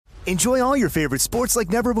Enjoy all your favorite sports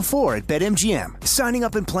like never before at BetMGM. Signing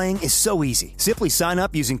up and playing is so easy. Simply sign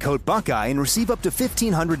up using code Buckeye and receive up to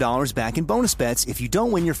 $1,500 back in bonus bets if you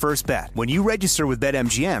don't win your first bet. When you register with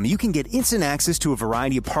BetMGM, you can get instant access to a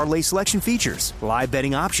variety of parlay selection features, live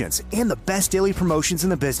betting options, and the best daily promotions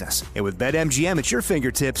in the business. And with BetMGM at your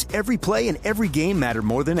fingertips, every play and every game matter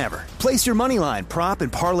more than ever. Place your moneyline, prop,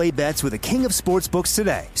 and parlay bets with the king of sportsbooks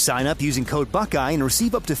today. Sign up using code Buckeye and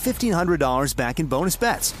receive up to $1,500 back in bonus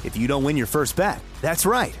bets if you don't win your first bet. That's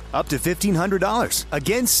right, up to $1,500.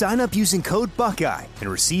 Again, sign up using code Buckeye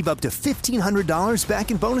and receive up to $1,500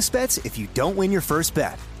 back in bonus bets if you don't win your first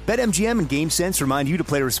bet. BetMGM and GameSense remind you to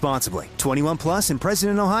play responsibly. 21 plus and present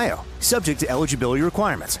in Ohio. Subject to eligibility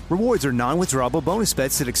requirements. Rewards are non-withdrawable bonus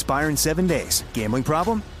bets that expire in 7 days. Gambling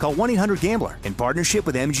problem? Call 1-800-GAMBLER in partnership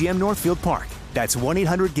with MGM Northfield Park. That's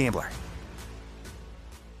 1-800-GAMBLER.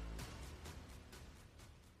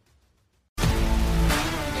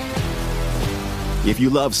 If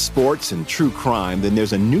you love sports and true crime, then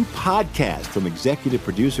there's a new podcast from executive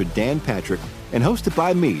producer Dan Patrick and hosted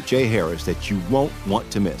by me, Jay Harris, that you won't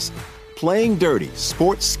want to miss. Playing Dirty: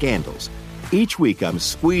 Sports Scandals. Each week, I'm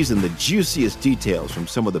squeezing the juiciest details from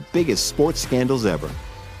some of the biggest sports scandals ever.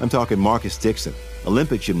 I'm talking Marcus Dixon,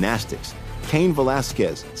 Olympic gymnastics, Cain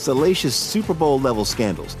Velasquez, salacious Super Bowl-level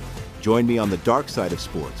scandals. Join me on the dark side of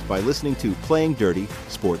sports by listening to Playing Dirty: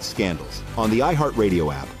 Sports Scandals on the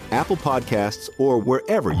iHeartRadio app, Apple Podcasts, or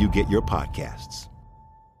wherever you get your podcasts.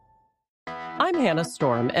 I'm Hannah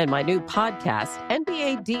Storm, and my new podcast,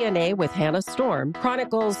 NBA DNA with Hannah Storm,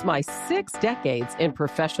 chronicles my 6 decades in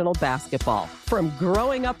professional basketball. From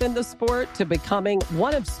growing up in the sport to becoming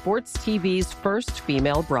one of sports TV's first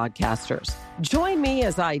female broadcasters. Join me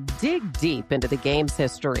as I dig deep into the game's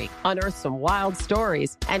history, unearth some wild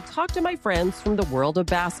stories, and talk to my friends from the world of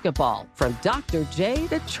basketball, from Dr. J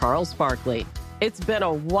to Charles Barkley. It's been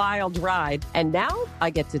a wild ride, and now I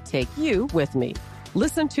get to take you with me.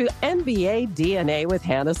 Listen to NBA DNA with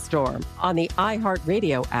Hannah Storm on the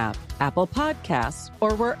iHeartRadio app, Apple Podcasts,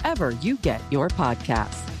 or wherever you get your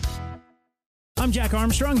podcasts. I'm Jack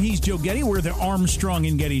Armstrong. He's Joe Getty. We're the Armstrong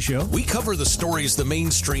and Getty Show. We cover the stories the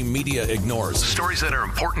mainstream media ignores. Stories that are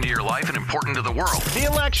important to your life and important to the world. The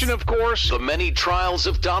election, of course. The many trials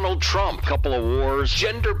of Donald Trump. Couple of wars.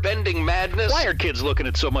 Gender-bending madness. Why are kids looking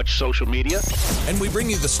at so much social media? And we bring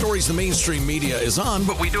you the stories the mainstream media is on,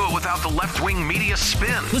 but we do it without the left-wing media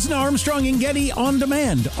spin. Listen to Armstrong and Getty on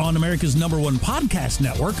demand on America's #1 podcast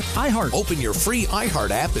network, iHeart. Open your free iHeart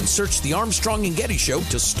app and search the Armstrong and Getty Show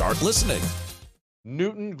to start listening.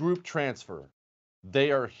 Newton Group Transfer.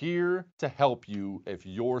 They are here to help you if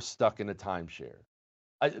you're stuck in a timeshare.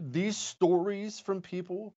 These stories from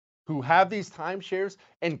people who have these timeshares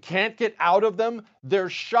and can't get out of them,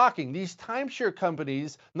 they're shocking. These timeshare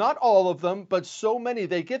companies, not all of them, but so many,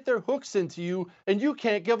 they get their hooks into you and you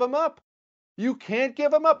can't give them up. You can't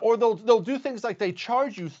give them up. Or they'll do things like they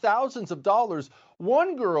charge you thousands of dollars.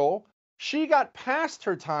 One girl, she got past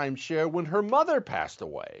her timeshare when her mother passed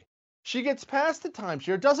away. She gets past the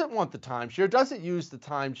timeshare, doesn't want the timeshare, doesn't use the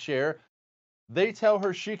timeshare. They tell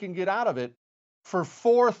her she can get out of it for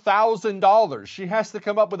 $4,000. She has to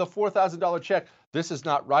come up with a $4,000 check. This is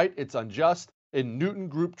not right. It's unjust. And Newton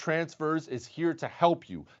Group Transfers is here to help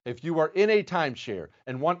you. If you are in a timeshare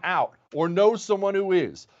and want out or know someone who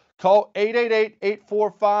is, call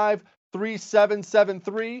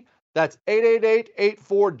 888-845-3773. That's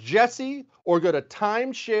 888-84-JESSE, or go to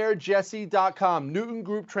timesharejesse.com. Newton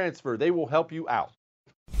Group Transfer. They will help you out.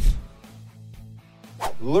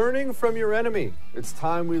 Learning from your enemy. It's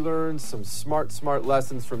time we learn some smart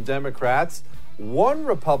lessons from Democrats. One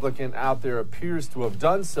Republican out there appears to have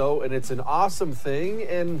done so, and it's an awesome thing.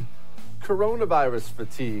 And coronavirus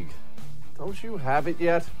fatigue. Don't you have it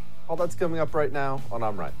yet? All that's coming up right now on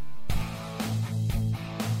I'm Right.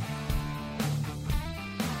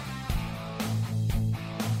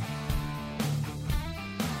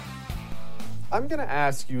 I'm going to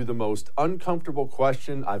ask you the most uncomfortable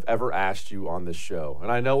question I've ever asked you on this show. And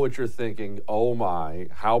I know what you're thinking. Oh my,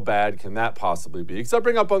 how bad can that possibly be? Because I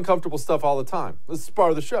bring up uncomfortable stuff all the time. This is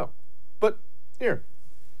part of the show. But here,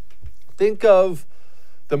 think of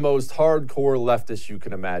the most hardcore leftist you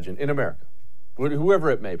can imagine in America. Whoever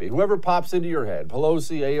it may be, whoever pops into your head,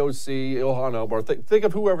 Pelosi, AOC, Ilhan Omar, think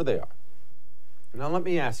of whoever they are. Now let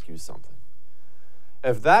me ask you something.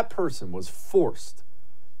 If that person was forced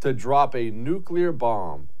to drop a nuclear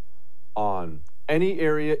bomb on any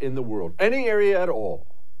area in the world, any area at all,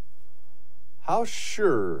 how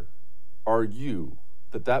sure are you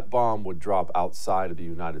that that bomb would drop outside of the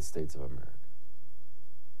United States of America?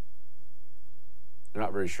 You're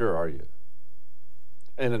not very sure, are you?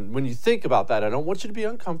 And when you think about that, I don't want you to be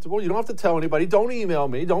uncomfortable. You don't have to tell anybody. Don't email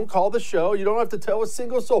me. Don't call the show. You don't have to tell a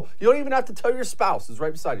single soul. You don't even have to tell your spouse who's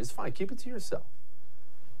right beside you. It's fine. Keep it to yourself.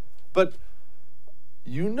 But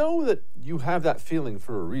you know that you have that feeling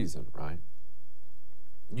for a reason, right?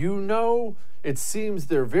 You know it seems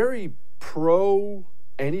they're very pro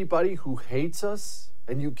anybody who hates us,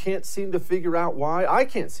 and you can't seem to figure out why. I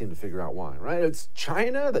can't seem to figure out why, right? It's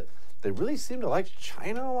China. That they really seem to like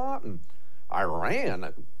China a lot, and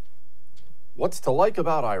Iran. What's to like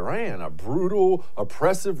about Iran? A brutal,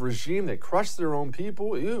 oppressive regime. They crush their own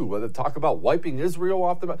people. Ew, they talk about wiping Israel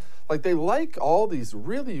off the map. Like, they like all these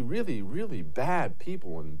really, really, really bad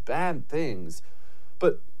people and bad things.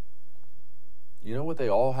 But you know what they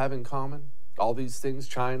all have in common? All these things,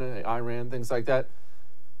 China, Iran, things like that.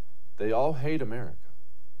 They all hate America.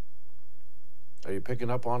 Are you picking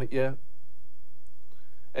up on it yet?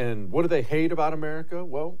 And what do they hate about America?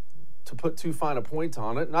 Well, to put too fine a point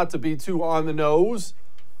on it, not to be too on the nose,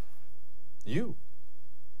 you're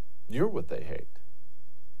what they hate.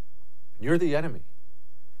 You're the enemy.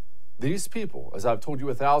 These people, as I've told you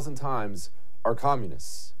 1,000 times, are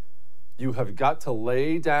communists. You have got to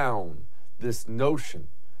lay down this notion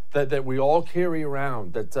that we all carry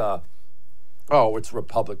around that, it's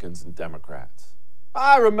Republicans and Democrats.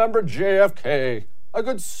 I remember JFK, a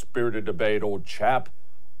good spirited debate, old chap.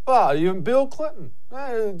 Even Bill Clinton,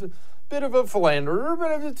 bit of a philanderer,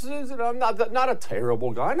 but not a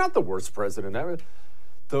terrible guy, not the worst president ever.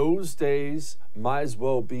 Those days might as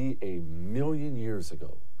well be 1,000,000 years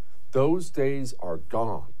ago. Those days are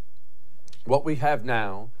gone. What we have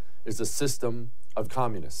now is a system of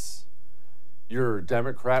communists. Your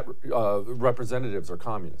Democrat representatives are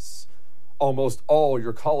communists. Almost all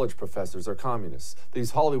your college professors are communists.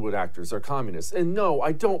 These Hollywood actors are communists. And no,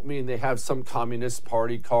 I don't mean they have some communist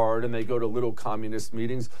party card and they go to little communist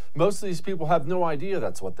meetings. Most of these people have no idea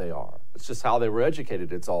that's what they are. It's just how they were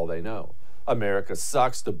educated. It's all they know. America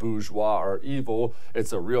sucks. The bourgeois are evil.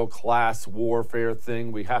 It's a real class warfare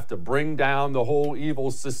thing. We have to bring down the whole evil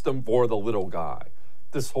system for the little guy.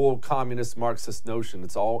 This whole communist Marxist notion,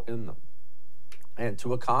 it's all in them. And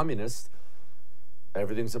to a communist,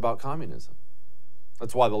 everything's about communism.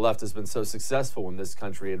 That's why the left has been so successful in this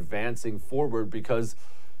country, advancing forward, because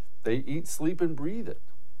they eat, sleep, and breathe it.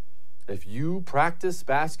 If you practice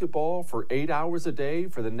basketball for 8 hours a day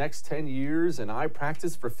for the next 10 years, and I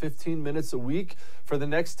practice for 15 minutes a week for the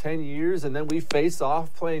next 10 years, and then we face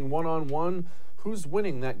off playing one-on-one, who's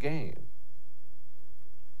winning that game?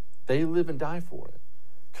 They live and die for it.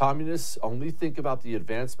 Communists only think about the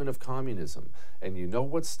advancement of communism. And you know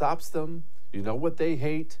what stops them? You know what they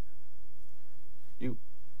hate?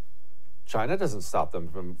 China doesn't stop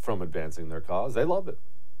them from advancing their cause. They love it.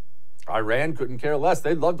 Iran couldn't care less.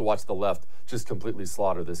 They'd love to watch the left just completely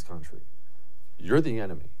slaughter this country. You're the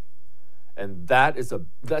enemy. And that's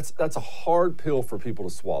a hard pill for people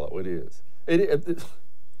to swallow. It is.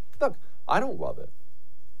 Look, I don't love it.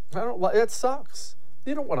 It sucks.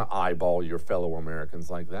 You don't want to eyeball your fellow Americans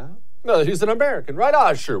like that. No, he's an American,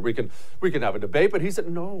 right? Sure, we can have a debate, but he said,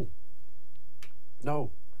 no.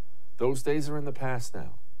 Those days are in the past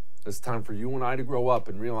now. It's time for you and I to grow up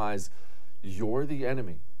and realize you're the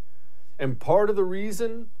enemy. And part of the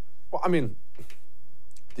reason,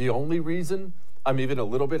 the only reason I'm even a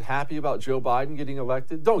little bit happy about Joe Biden getting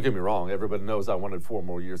elected, don't get me wrong, everybody knows I wanted 4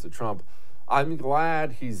 more years of Trump. I'm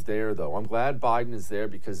glad he's there, though. I'm glad Biden is there,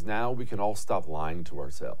 because now we can all stop lying to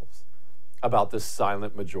ourselves about this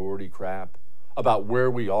silent majority crap, about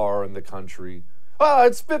where we are in the country.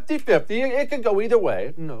 It's 50-50. It can go either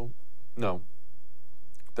way. No.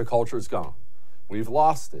 The culture's gone. We've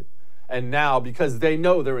lost it. And now, because they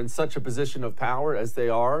know they're in such a position of power as they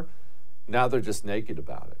are, now they're just naked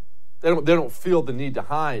about it. They don't feel the need to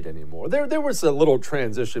hide anymore. There was a little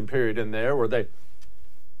transition period in there where they,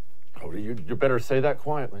 you better say that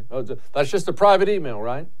quietly. That's just a private email,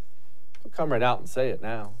 right? They'll come right out and say it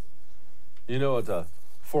now. You know what the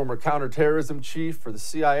former counterterrorism chief for the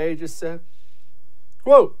CIA just said?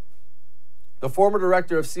 Quote, the former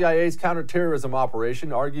director of CIA's counterterrorism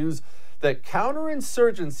operation argues that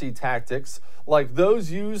counterinsurgency tactics like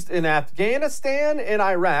those used in Afghanistan and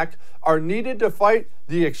Iraq are needed to fight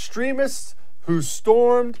the extremists who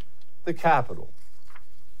stormed the Capitol.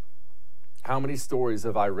 How many stories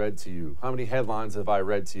have I read to you? How many headlines have I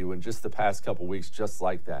read to you in just the past couple weeks just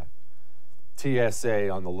like that? TSA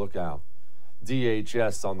on the lookout.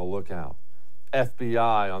 DHS on the lookout.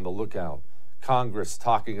 FBI on the lookout. Congress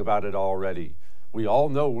talking about it already. We all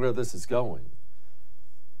know where this is going.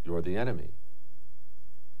 You're the enemy.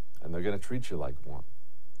 And they're going to treat you like one.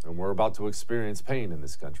 And we're about to experience pain in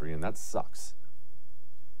this country, and that sucks.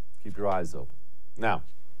 Keep your eyes open. Now,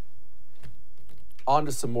 On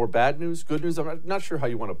to some more bad news, good news. I'm not sure how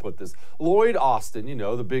you want to put this. Lloyd Austin,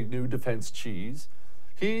 the big new defense cheese,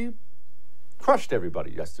 he crushed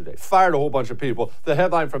everybody yesterday, fired a whole bunch of people. The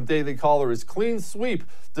headline from Daily Caller is Clean Sweep.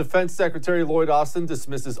 Defense Secretary Lloyd Austin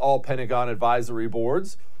dismisses all Pentagon advisory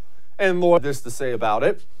boards. And Lloyd, this to say about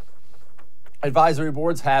it. Advisory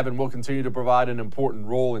boards have and will continue to provide an important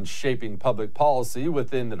role in shaping public policy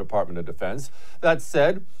within the Department of Defense. That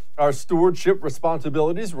said, our stewardship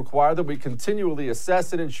responsibilities require that we continually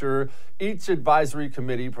assess and ensure each advisory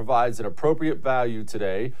committee provides an appropriate value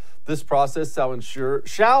today. This process shall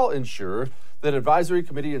ensure that advisory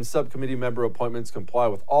committee and subcommittee member appointments comply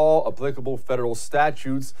with all applicable federal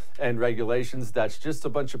statutes and regulations. That's just a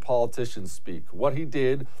bunch of politicians speak. What he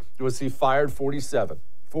did was he fired 47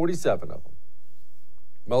 of them.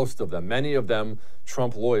 Most of them, many of them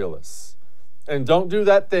Trump loyalists. And don't do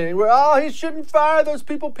that thing where, he shouldn't fire those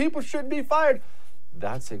people. People shouldn't be fired.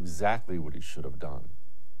 That's exactly what he should have done.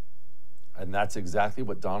 And that's exactly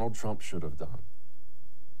what Donald Trump should have done.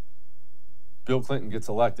 Bill Clinton gets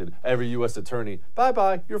elected. Every U.S. attorney,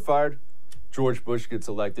 bye-bye, you're fired. George Bush gets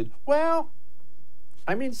elected. Well,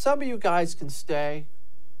 some of you guys can stay.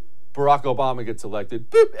 Barack Obama gets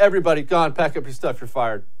elected. Boop, everybody gone. Pack up your stuff, you're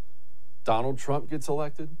fired. Donald Trump gets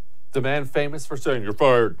elected. The man famous for saying, you're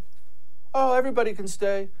fired. Oh, everybody can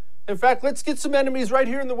stay. In fact, let's get some enemies right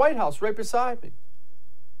here in the White House, right beside me.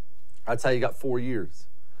 That's how you got 4 years.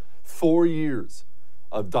 4 years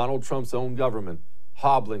of Donald Trump's own government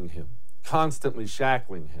hobbling him, constantly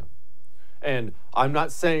shackling him. And I'm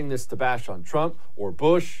not saying this to bash on Trump or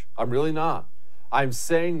Bush. I'm really not. I'm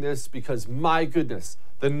saying this because, my goodness,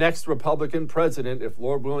 the next Republican president, if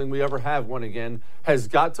Lord willing we ever have one again, has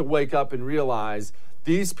got to wake up and realize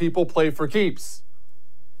these people play for keeps.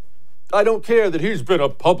 I don't care that he's been a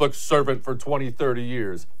public servant for 20, 30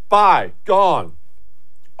 years. Bye, gone.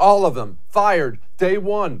 All of them fired day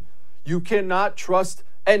one. You cannot trust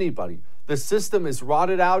anybody. The system is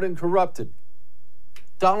rotted out and corrupted.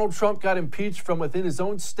 Donald Trump got impeached from within his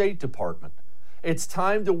own State Department. It's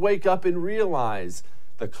time to wake up and realize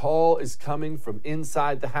the call is coming from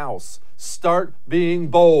inside the house. Start being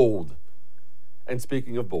bold. And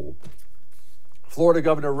speaking of bold, Florida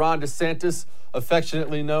Governor Ron DeSantis,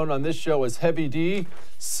 affectionately known on this show as Heavy D,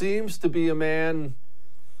 seems to be a man,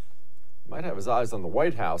 might have his eyes on the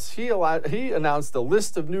White House. He announced a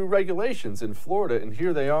list of new regulations in Florida, and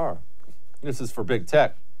here they are. This is for big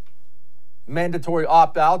tech. Mandatory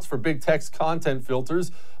opt-outs for big tech's content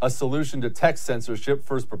filters, a solution to tech censorship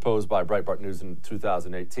first proposed by Breitbart News in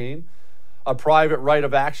 2018. A private right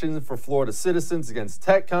of action for Florida citizens against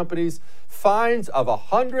tech companies. Fines of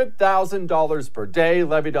 $100,000 per day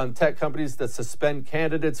levied on tech companies that suspend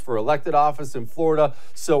candidates for elected office in Florida,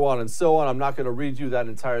 so on and so on. I'm not going to read you that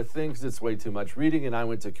entire thing because it's way too much reading, and I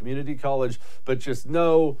went to community college. But just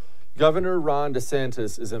know Governor Ron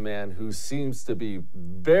DeSantis is a man who seems to be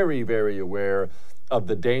very, very aware of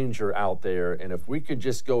the danger out there. And if we could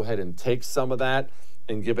just go ahead and take some of that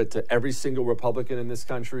and give it to every single Republican in this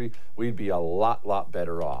country, we'd be a lot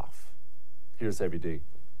better off. Here's Heavy D.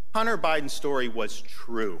 Hunter Biden's story was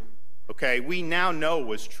true, okay? We now know it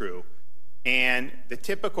was true. And the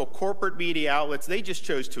typical corporate media outlets, they just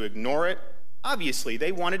chose to ignore it. Obviously,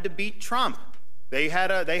 they wanted to beat Trump. They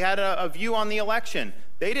had a view on the election.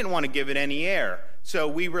 They didn't want to give it any air. So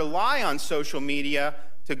we rely on social media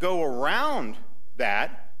to go around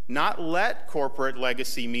that, not let corporate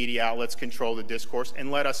legacy media outlets control the discourse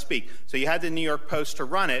and let us speak. So you had the New York Post to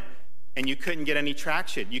run it, and you couldn't get any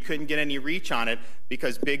traction. You couldn't get any reach on it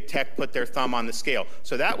because big tech put their thumb on the scale.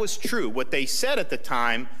 So that was true. What they said at the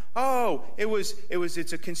time,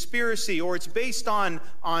 it's a conspiracy, or it's based on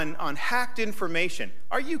hacked information.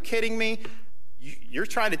 Are you kidding me? You're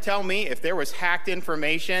trying to tell me if there was hacked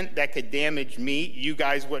information that could damage me, you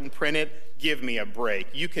guys wouldn't print it? Give me a break.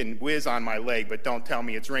 You can whiz on my leg, but don't tell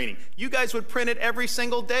me it's raining. You guys would print it every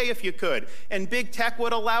single day if you could, and big tech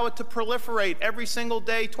would allow it to proliferate every single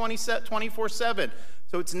day, 24/7.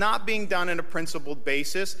 So it's not being done on a principled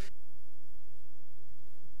basis.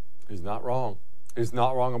 He's not wrong. He's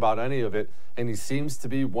not wrong about any of it, and he seems to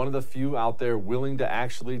be one of the few out there willing to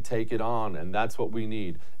actually take it on, and that's what we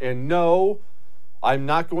need. And no, I'm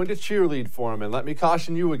not going to cheerlead for him, and let me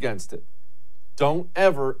caution you against it. Don't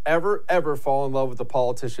ever, ever, ever fall in love with a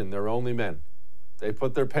politician. They're only men. They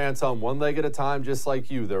put their pants on one leg at a time, just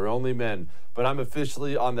like you. They're only men. But I'm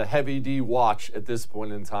officially on the Heavy D watch at this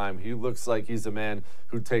point in time. He looks like he's a man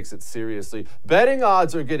who takes it seriously. Betting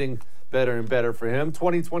odds are getting better and better for him.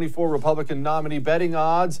 2024 Republican nominee betting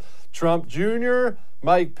odds: Trump Jr.,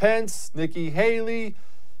 Mike Pence, Nikki Haley,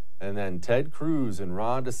 and then Ted Cruz and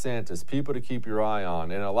Ron DeSantis, people to keep your eye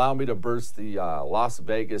on. And allow me to burst the Las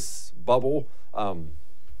Vegas bubble. Don't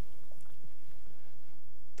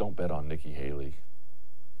bet on Nikki Haley.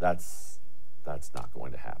 That's not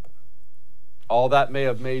going to happen. All that may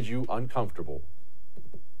have made you uncomfortable,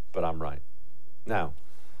 but I'm right. Now,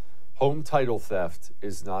 home title theft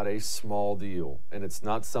is not a small deal, and it's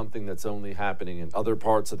not something that's only happening in other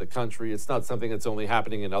parts of the country. It's not something that's only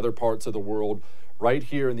happening in other parts of the world. Right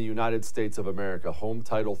here in the United States of America, home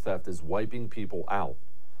title theft is wiping people out.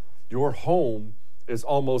 Your home is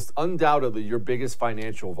almost undoubtedly your biggest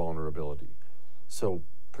financial vulnerability. So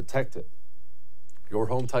protect it. Your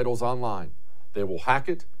home title's online. They will hack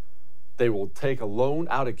it. They will take a loan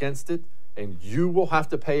out against it, and you will have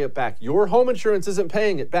to pay it back. Your home insurance isn't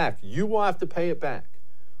paying it back. You will have to pay it back.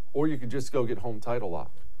 Or you can just go get Home Title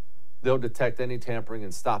Lock. They'll detect any tampering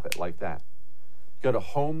and stop it like that. Go to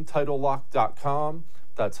HomeTitleLock.com.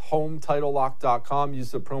 That's HomeTitleLock.com.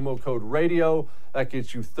 Use the promo code RADIO. That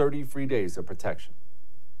gets you 30 free days of protection.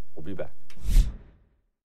 We'll be back.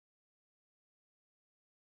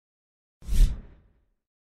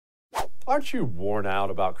 Aren't you worn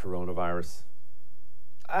out about coronavirus?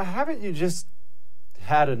 Haven't you just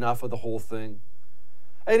had enough of the whole thing?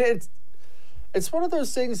 And it's one of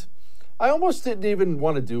those things, I almost didn't even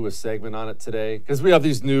want to do a segment on it today because we have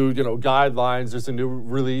these new, guidelines. There's a new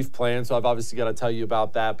relief plan, so I've obviously got to tell you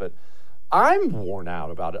about that. But I'm worn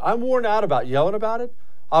out about it. I'm worn out about yelling about it.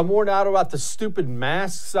 I'm worn out about the stupid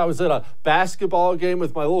masks. I was at a basketball game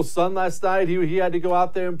with my little son last night. He had to go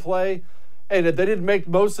out there and play. And they didn't make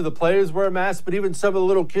most of the players wear masks, but even some of the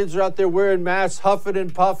little kids are out there wearing masks, huffing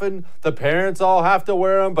and puffing. The parents all have to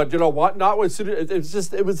wear them, but what? Not with.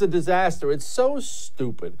 It was a disaster. It's so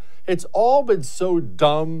stupid. It's all been so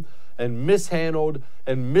dumb and mishandled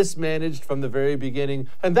and mismanaged from the very beginning.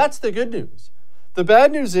 And that's the good news. The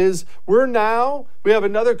bad news is we have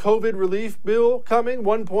another COVID relief bill coming,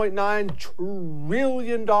 $1.9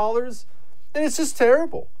 trillion, and it's just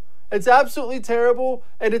terrible. It's absolutely terrible,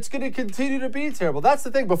 and it's going to continue to be terrible. That's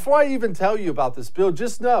the thing. Before I even tell you about this bill,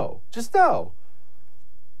 just know,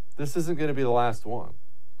 this isn't going to be the last one.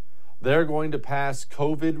 They're going to pass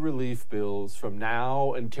COVID relief bills from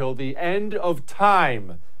now until the end of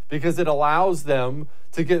time because it allows them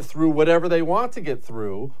to get through whatever they want to get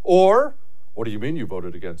through. Or, what do you mean you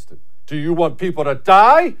voted against it? Do you want people to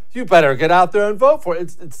die? You better get out there and vote for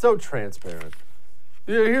it. It's so transparent.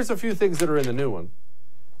 Here's a few things that are in the new one.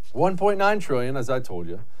 $1.9 trillion, as I told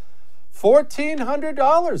you.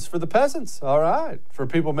 $1,400 for the peasants. All right. For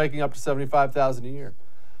people making up to $75,000 a year.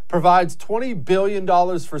 Provides $20 billion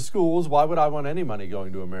for schools. Why would I want any money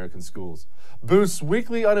going to American schools? Boosts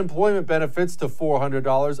weekly unemployment benefits to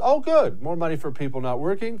 $400. Oh, good. More money for people not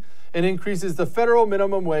working. And increases the federal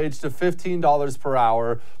minimum wage to $15 per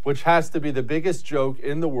hour, which has to be the biggest joke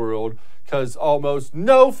in the world because almost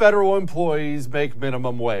no federal employees make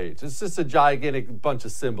minimum wage. It's just a gigantic bunch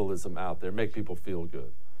of symbolism out there, make people feel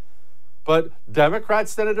good. But Democrat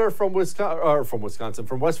Senator from West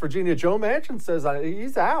Virginia, Joe Manchin says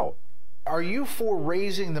he's out. Are you for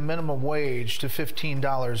raising the minimum wage to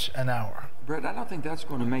 $15 an hour? Brett, I don't think that's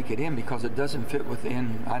going to make it in because it doesn't fit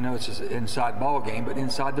within, I know it's an inside ball game, but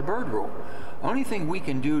inside the Bird rule. Only thing we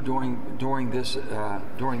can do during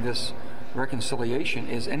this reconciliation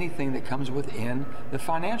is anything that comes within the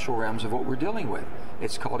financial realms of what we're dealing with.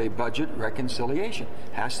 It's called a budget reconciliation.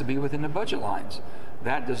 It has to be within the budget lines.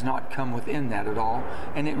 That does not come within that at all,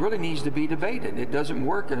 and it really needs to be debated. It doesn't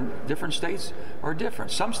work, and different states are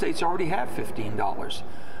different. Some states already have $15.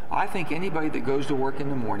 I think anybody that goes to work in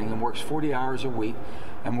the morning and works 40 hours a week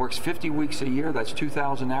and works 50 weeks a year, that's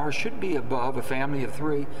 2,000 hours, should be above, a family of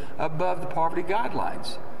three, above the poverty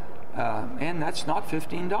guidelines. And that's not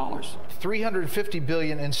 $15. $350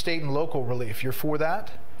 billion in state and local relief. You're for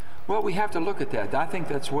that? Well, we have to look at that. I think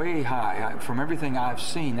that's way high. From everything I've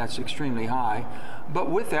seen, that's extremely high. But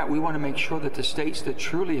with that, we want to make sure that the states that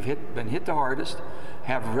truly have been hit the hardest,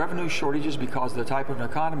 have revenue shortages because of the type of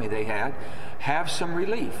economy they had, have some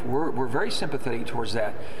relief. We're very sympathetic towards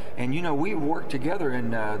that. And we worked together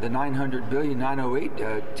in the 900 billion,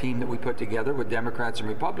 908 team that we put together with Democrats and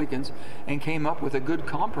Republicans and came up with a good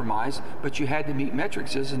compromise, but you had to meet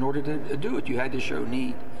metrics in order to do it. You had to show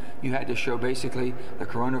need. You had to show basically the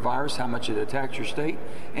coronavirus, how much it attacked your state,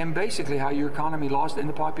 and basically how your economy lost in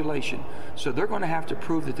the population. So they're going to have to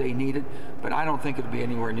prove that they need it, but I don't think it'll be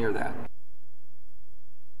anywhere near that.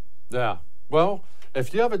 Yeah. Well,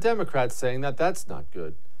 if you have a Democrat saying that, that's not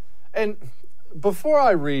good. And before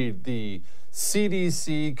I read the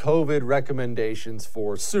CDC COVID recommendations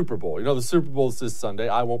for Super Bowl, the Super Bowl is this Sunday.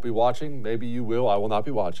 I won't be watching. Maybe you will. I will not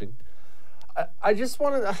be watching. I just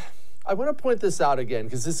want to point this out again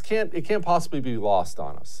because it can't possibly be lost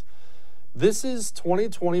on us. This is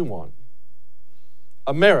 2021.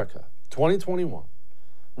 America, 2021.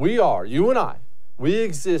 You and I, we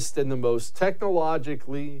exist in the most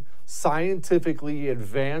technologically, scientifically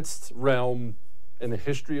advanced realm in the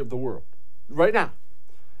history of the world right now.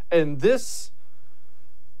 And this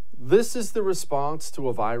is the response to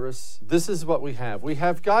a virus. This is what we have. We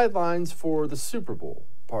have guidelines for the Super Bowl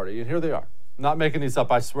party, and here they are. I'm not making these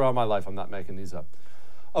up. I swear on my life, I'm not making these up.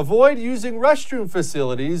 Avoid using restroom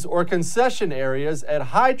facilities or concession areas at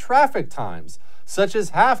high traffic times, such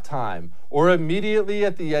as halftime or immediately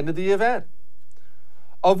at the end of the event.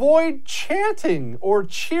 Avoid chanting or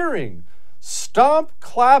cheering. Stomp,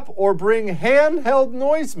 clap, or bring handheld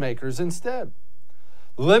noisemakers instead.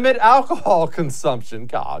 Limit alcohol consumption.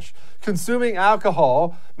 Gosh, consuming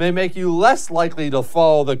alcohol may make you less likely to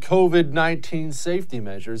follow the COVID-19 safety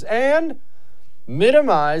measures. And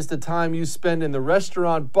minimize the time you spend in the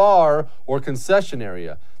restaurant, bar, or concession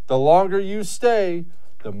area. The longer you stay,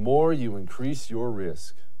 the more you increase your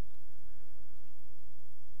risk.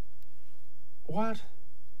 What?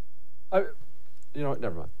 You know what?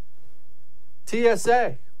 Never mind.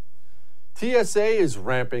 TSA is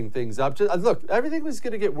ramping things up. Look, everything was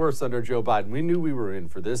going to get worse under Joe Biden. We knew we were in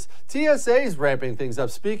for this. TSA is ramping things up.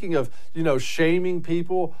 Speaking of, shaming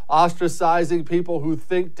people, ostracizing people who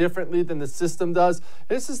think differently than the system does.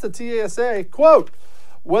 This is the TSA. Quote,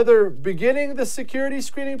 whether beginning the security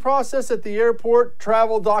screening process at the airport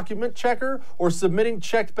travel document checker or submitting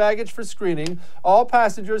checked baggage for screening, all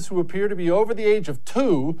passengers who appear to be over the age of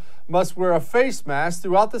 2 must wear a face mask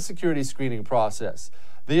throughout the security screening process.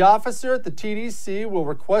 The officer at the TDC will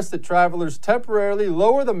request that travelers temporarily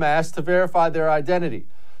lower the mask to verify their identity.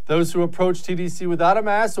 Those who approach TDC without a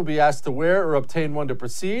mask will be asked to wear or obtain one to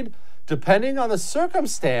proceed. Depending on the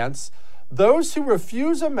circumstance, those who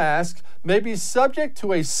refuse a mask may be subject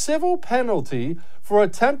to a civil penalty for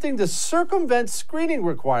attempting to circumvent screening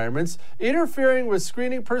requirements, interfering with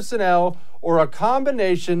screening personnel, or a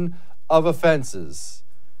combination of offenses.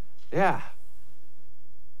 Yeah,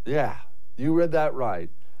 you read that right.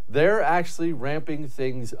 They're actually ramping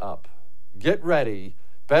things up. Get ready.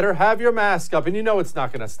 Better have your mask up. And you know it's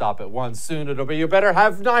not going to stop at one. Soon it'll be, you better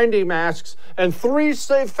have 90 masks and 3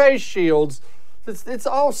 face shields. It's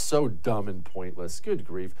all so dumb and pointless. Good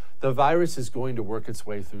grief. The virus is going to work its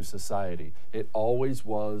way through society. It always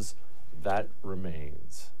was. That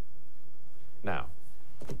remains. Now,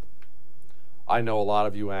 I know a lot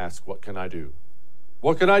of you ask, what can I do?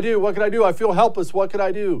 What can I do? What can I do? I feel helpless. What can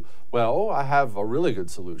I do? Well, I have a really good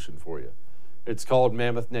solution for you. It's called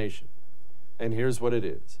Mammoth Nation. And here's what it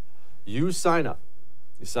is. You sign up.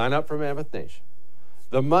 You sign up for Mammoth Nation.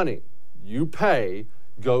 The money you pay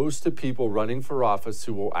goes to people running for office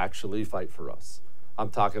who will actually fight for us. I'm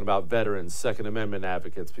talking about veterans, Second Amendment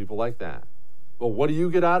advocates, people like that. Well, what do you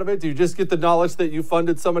get out of it? Do you just get the knowledge that you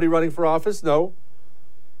funded somebody running for office? No.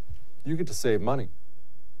 You get to save money.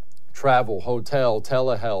 Travel, hotel,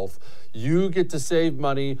 telehealth. You get to save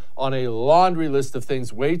money on a laundry list of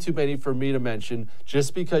things, way too many for me to mention,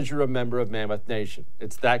 just because you're a member of Mammoth Nation.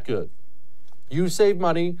 It's that good. You save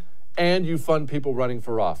money and you fund people running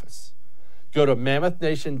for office. Go to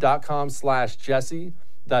mammothnation.com/Jesse.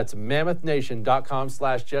 That's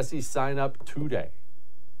mammothnation.com/Jesse. Sign up today.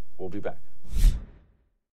 We'll be back.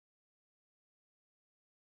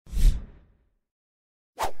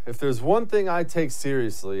 If there's one thing I take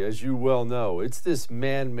seriously, as you well know, it's this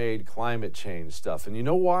man-made climate change stuff. And you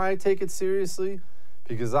know why I take it seriously?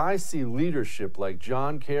 Because I see leadership like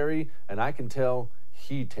John Kerry, and I can tell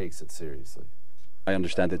he takes it seriously. I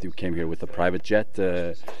understand that you came here with a private jet.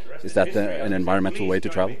 Is that an environmental way to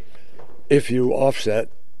travel? If you offset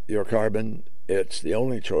your carbon, it's the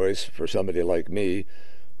only choice for somebody like me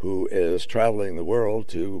who is traveling the world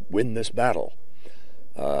to win this battle.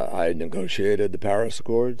 I negotiated the Paris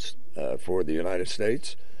Accords for the United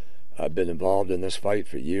States. I've been involved in this fight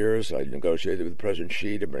for years. I negotiated with President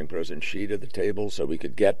Xi to bring President Xi to the table so we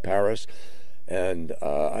could get Paris. And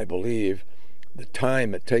I believe the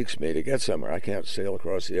time it takes me to get somewhere, I can't sail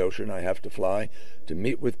across the ocean. I have to fly to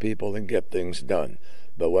meet with people and get things done.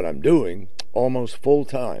 But what I'm doing almost full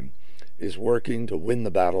time is working to win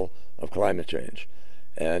the battle of climate change.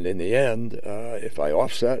 And in the end, if I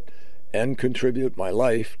offset and contribute my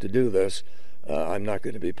life to do this, I'm not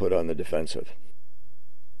going to be put on the defensive.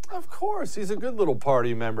 Of course, he's a good little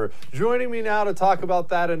party member. Joining me now to talk about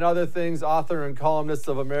that and other things, author and columnist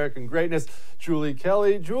of American Greatness, Julie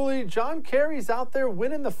Kelly. Julie, John Kerry's out there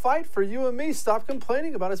winning the fight for you and me. Stop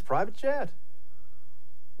complaining about his private jet.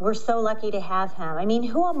 we're so lucky to have him. I mean,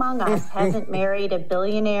 who among us hasn't married a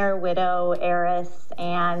billionaire widow heiress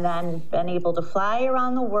and then been able to fly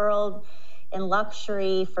around the world in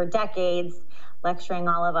luxury for decades, lecturing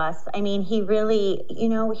all of us? I mean, he really,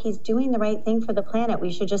 he's doing the right thing for the planet.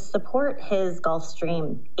 We should just support his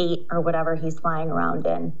Gulfstream 8 or whatever he's flying around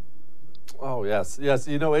in. Oh, yes.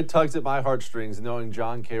 It tugs at my heartstrings knowing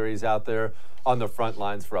John Kerry's out there on the front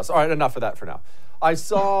lines for us. All right, enough of that for now.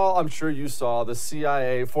 I'm sure you saw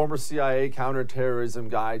the former CIA counterterrorism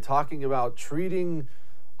guy talking about treating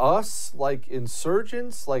us like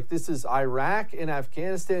insurgents, like this is Iraq and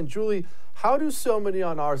Afghanistan. Julie, how do so many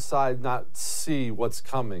on our side not see what's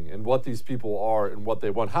coming and what these people are and what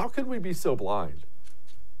they want? How can we be so blind?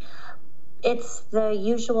 It's the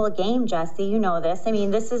usual game, Jesse. You know this. I mean,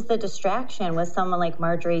 this is the distraction with someone like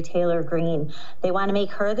Marjorie Taylor Greene. They want to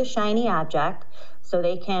make her the shiny object so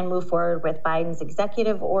they can move forward with Biden's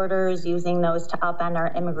executive orders, using those to upend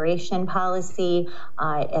our immigration policy,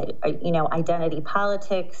 identity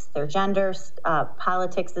politics, their gender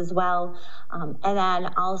politics as well. And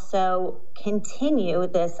then also continue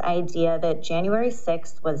this idea that January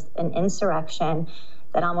 6th was an insurrection,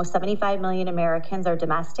 that almost 75 million Americans are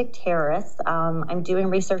domestic terrorists. I'm doing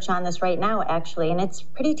research on this right now, actually, and it's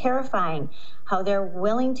pretty terrifying how they're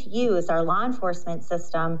willing to use our law enforcement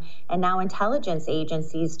system and now intelligence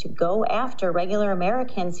agencies to go after regular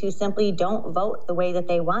Americans who simply don't vote the way that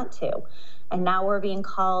they want to. And now we're being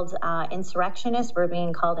called insurrectionists, we're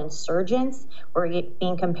being called insurgents, we're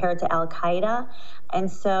being compared to Al-Qaeda. And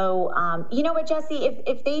so, you know what, Jesse,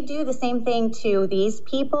 if they do the same thing to these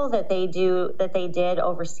people that they did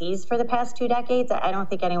overseas for the past 2 decades, I don't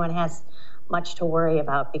think anyone has much to worry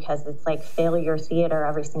about, because it's like failure theater,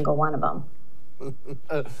 every single one of them.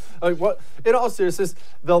 In all seriousness,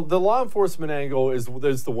 the law enforcement angle is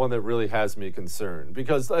the one that really has me concerned,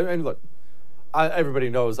 because look, everybody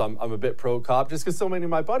knows I'm a bit pro-cop just because so many of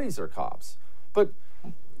my buddies are cops. But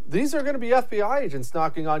these are going to be FBI agents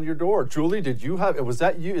knocking on your door. Julie, was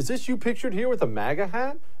that you? Is this you pictured here with a MAGA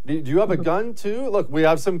hat? Do you have a gun too? Look, we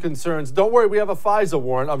have some concerns. Don't worry, we have a FISA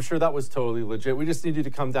warrant. I'm sure that was totally legit. We just need you to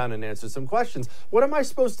come down and answer some questions. What am I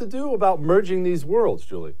supposed to do about merging these worlds,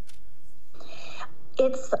 Julie?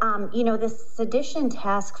 It's, this sedition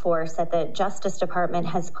task force that the Justice Department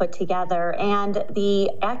has put together, and the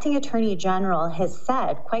acting attorney general has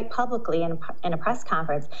said quite publicly in a press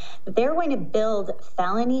conference that they're going to build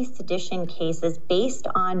felony sedition cases based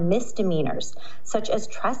on misdemeanors, such as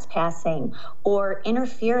trespassing or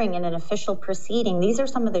interfering in an official proceeding. These are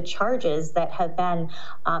some of the charges that have been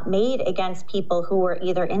made against people who were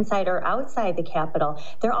either inside or outside the Capitol.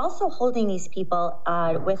 They're also holding these people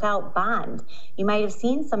without bond. You might have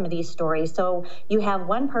seen some of these stories. So you have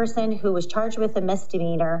one person who was charged with a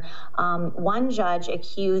misdemeanor. One judge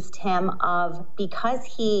accused him of, because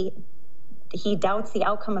he doubts the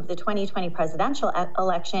outcome of the 2020 presidential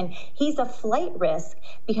election, he's a flight risk,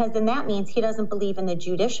 because then that means he doesn't believe in the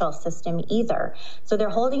judicial system either. So they're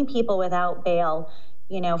holding people without bail,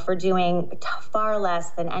 for doing far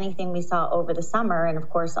less than anything we saw over the summer. And of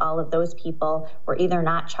course, all of those people were either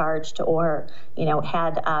not charged or,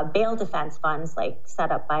 had bail defense funds like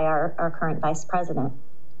set up by our current vice president.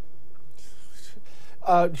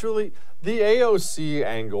 Julie, the AOC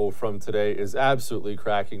angle from today is absolutely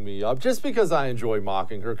cracking me up, just because I enjoy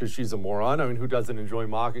mocking her, because she's a moron. I mean, who doesn't enjoy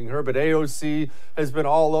mocking her? But AOC has been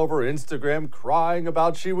all over Instagram crying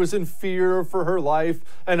about she was in fear for her life.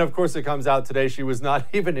 And of course, it comes out today she was not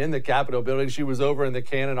even in the Capitol building. She was over in the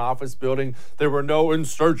Cannon office building. There were no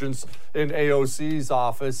insurgents in AOC's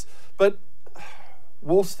office. But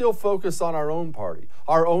we'll still focus on our own party,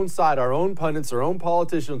 our own side, our own pundits, our own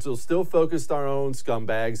politicians will still focus on our own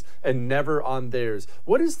scumbags and never on theirs.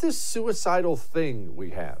 What is this suicidal thing we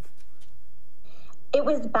have? It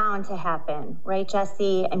was bound to happen, right,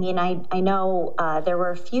 Jesse? I mean, I know there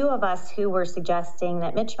were a few of us who were suggesting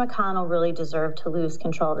that Mitch McConnell really deserved to lose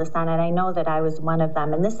control of the Senate. I know that I was one of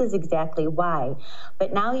them, and this is exactly why.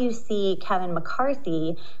 But now you see Kevin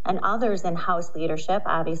McCarthy and others in House leadership,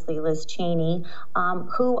 obviously Liz Cheney,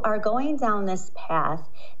 who are going down this path.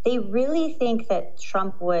 They really think that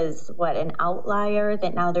Trump was, an outlier,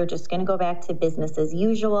 that now they're just going to go back to business as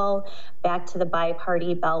usual, back to the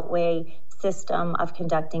bi-party beltway system of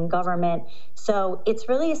conducting government. So it's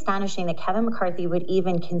really astonishing that Kevin McCarthy would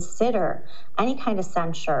even consider any kind of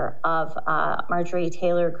censure of Marjorie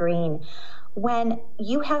Taylor Greene. When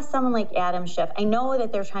you have someone like Adam Schiff, I know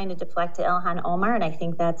that they're trying to deflect to Ilhan Omar, and I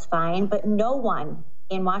think that's fine, but no one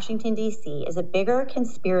in Washington, D.C. is a bigger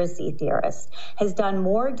conspiracy theorist, has done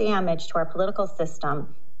more damage to our political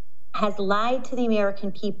system, has lied to the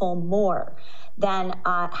American people more then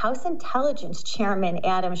House Intelligence Chairman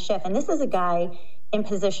Adam Schiff, and this is a guy in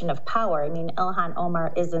position of power. I mean, Ilhan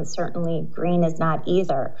Omar isn't, certainly Green is not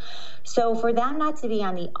either. So for them not to be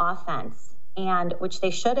on the offense, and which they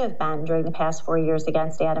should have been during the past 4 years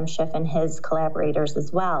against Adam Schiff and his collaborators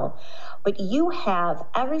as well. But you have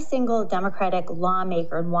every single Democratic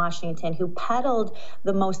lawmaker in Washington who peddled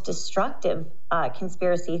the most destructive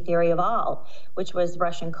conspiracy theory of all, which was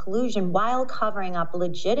Russian collusion, while covering up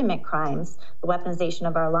legitimate crimes, the weaponization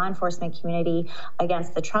of our law enforcement community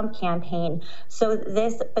against the Trump campaign. So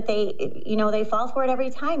but they fall for it every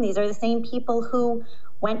time. These are the same people who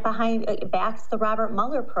went back to the Robert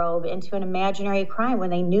Mueller probe into an imaginary crime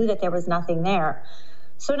when they knew that there was nothing there.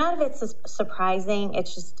 So none of it's surprising.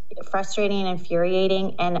 It's just frustrating and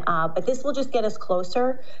infuriating. But this will just get us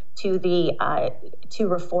closer to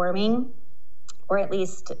reforming, or at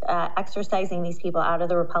least exercising these people out of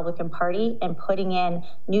the Republican Party and putting in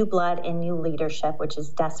new blood and new leadership, which is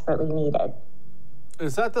desperately needed.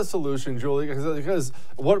 Is that the solution, Julie? Because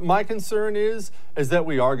what my concern is that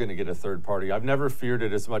we are going to get a third party. I've never feared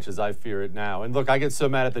it as much as I fear it now. And look, I get so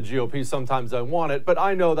mad at the GOP, sometimes I want it, but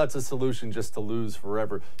I know that's a solution just to lose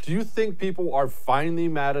forever. Do you think people are finally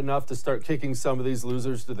mad enough to start kicking some of these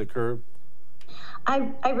losers to the curb?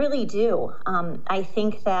 I really do. I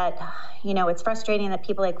think that, it's frustrating that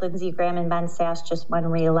people like Lindsey Graham and Ben Sasse just won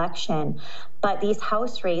re-election. But these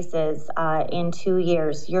House races in 2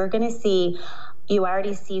 years, you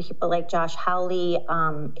already see people like Josh Hawley.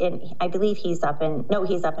 I believe he's up in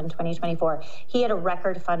 2024. He had a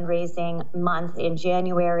record fundraising month in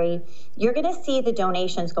January. You're going to see the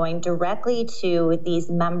donations going directly to these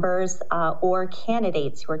members or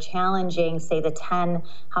candidates who are challenging, say, the 10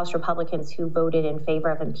 House Republicans who voted in favor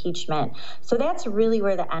of impeachment. So that's really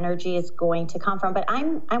where the energy is going to come from. But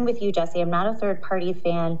I'm with you, Jesse. I'm not a third party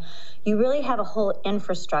fan. You really have a whole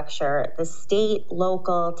infrastructure, the state,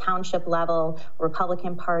 local, township level,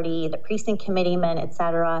 Republican Party, the precinct committeemen, et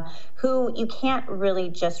cetera, who you can't really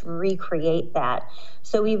just recreate that.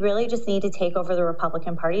 So we really just need to take over the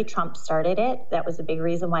Republican Party. Trump started it. That was a big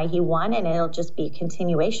reason why he won, and it'll just be a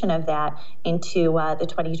continuation of that into the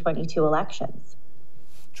 2022 elections.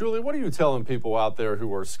 Julie, what are you telling people out there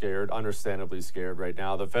who are scared, understandably scared right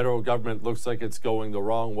now? The federal government looks like it's going the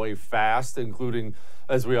wrong way fast, including,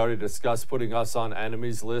 as we already discussed, putting us on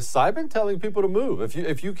enemies lists. I've been telling people to move.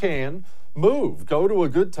 If you can, move. Go to a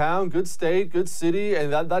good town, good state, good city,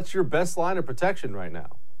 and that's your best line of protection right now.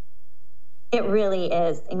 It really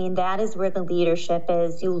is. I mean, that is where the leadership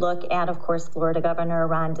is. You look at, of course, Florida Governor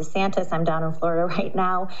Ron DeSantis. I'm down in Florida right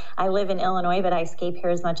now. I live in Illinois, but I escape here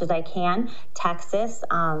as much as I can. Texas,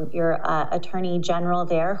 your Attorney General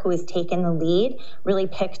there, who has taken the lead, really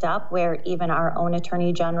picked up where even our own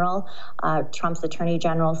Attorney General, Trump's Attorney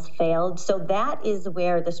Generals, failed. So that is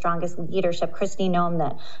where the strongest leadership, Kristi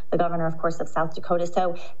Noem, the governor, of course, of South Dakota.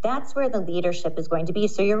 So that's where the leadership is going to be.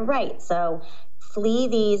 So you're right. So flee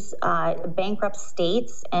these bankrupt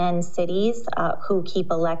states and cities who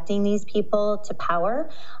keep electing these people to power,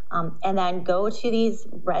 and then go to these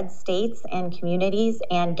red states and communities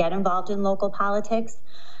and get involved in local politics.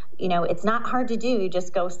 It's not hard to do. You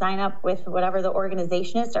just go sign up with whatever the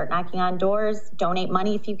organization is, start knocking on doors, donate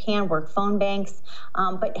money if you can, work phone banks,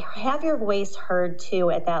 but have your voice heard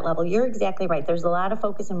too at that level. You're exactly right. There's a lot of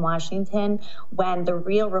focus in Washington when the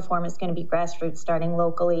real reform is going to be grassroots, starting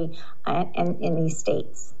locally and in these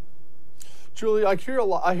states. Julie, I hear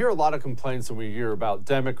a lot of complaints when we hear about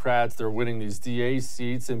Democrats. They're winning these DA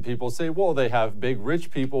seats, and people say, well, they have big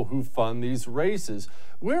rich people who fund these races.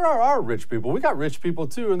 Where are our rich people? We got rich people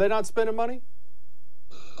too, and they're not spending money?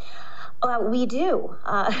 We do.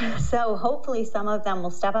 So hopefully some of them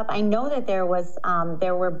will step up. I know that there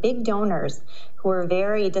were big donors who were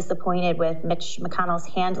very disappointed with Mitch McConnell's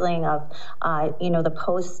handling of, the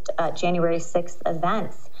post-January 6th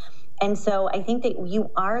events. And so I think that you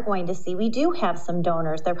are going to see, we do have some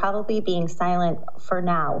donors. They're probably being silent for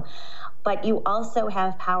now. But you also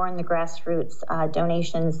have power in the grassroots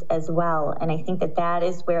donations as well. And I think that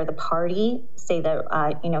is where the party, say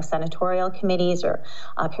the senatorial committees or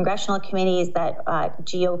congressional committees, that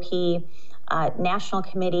GOP national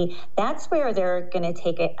committee, that's where they're going to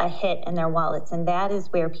take a hit in their wallets. And that is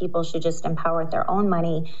where people should just empower with their own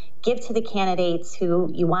money, give to the candidates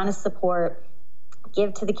who you want to support,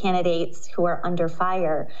 give to the candidates who are under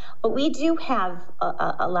fire. But we do have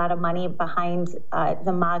a lot of money behind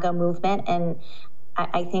the MAGA movement, and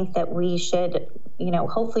I think that we should,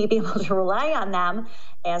 hopefully be able to rely on them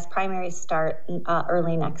as primaries start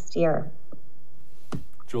early next year.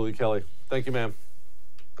 Julie Kelly, thank you, ma'am.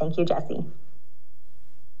 Thank you, Jesse.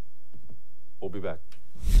 We'll be back.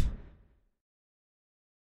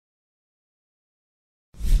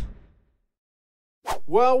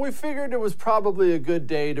 Well, we figured it was probably a good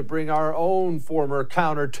day to bring our own former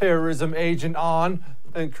counterterrorism agent on,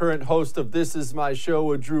 and current host of This Is My Show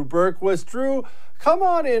with Drew Burke. Was Drew, come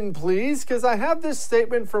on in, please, because I have this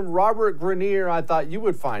statement from Robert Grenier I thought you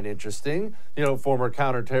would find interesting. You know, former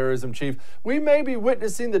counterterrorism chief. We may be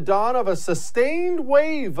witnessing the dawn of a sustained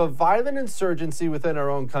wave of violent insurgency within our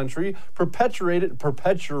own country, perpetuated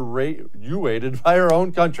by our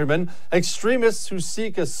own countrymen, extremists who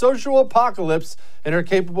seek a social apocalypse and are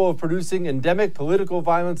capable of producing endemic political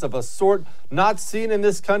violence of a sort not seen in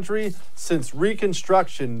this country since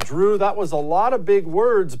Reconstruction. Drew, that was a lot of big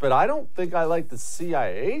words, but I don't think I like the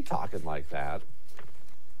CIA talking like that.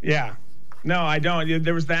 Yeah. No, I don't.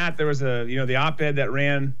 There was that. There was the op-ed that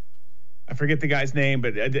ran, I forget the guy's name,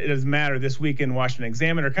 but it doesn't matter, this week in Washington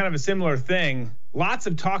Examiner, kind of a similar thing. Lots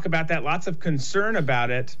of talk about that, lots of concern about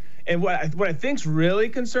it. And what I think's really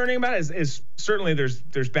concerning about it is certainly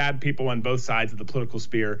there's bad people on both sides of the political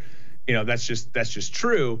sphere. You know, that's just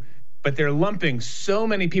true. But they're lumping so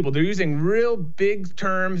many people. They're using real big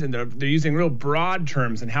terms and they're using real broad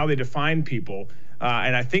terms in how they define people.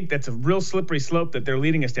 And I think that's a real slippery slope that they're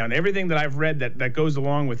leading us down. Everything that I've read that goes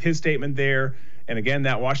along with his statement there, and again,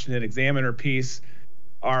 that Washington Examiner piece,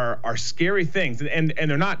 are scary things. And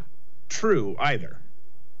they're not true either.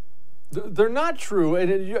 They're not true.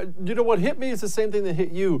 And you know what hit me is the same thing that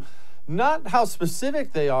hit you. Not how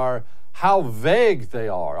specific they are, how vague they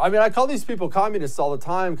are. I mean, I call these people communists all the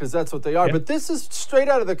time because that's what they are. Yep. But this is straight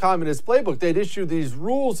out of the communist playbook. They'd issue these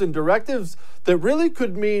rules and directives that really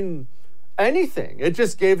could mean anything. It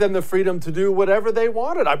just gave them the freedom to do whatever they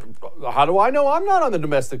wanted. How do I know I'm not on the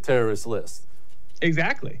domestic terrorist list?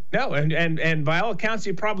 Exactly. No, and by all accounts,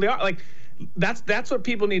 you probably are. Like, that's what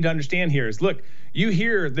people need to understand here is, look, you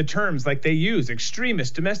hear the terms like they use,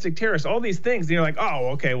 extremist, domestic terrorist, all these things, and you're like, oh,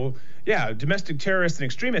 okay, well, yeah, domestic terrorist and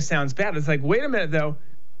extremist sounds bad. It's like, wait a minute, though.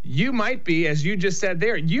 You might be, as you just said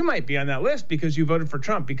there, you might be on that list because you voted for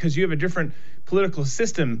Trump, because you have a different political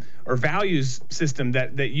system or values system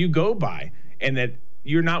that you go by, and that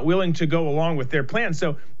you're not willing to go along with their plan.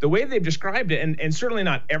 So the way they've described it, and certainly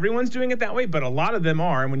not everyone's doing it that way, but a lot of them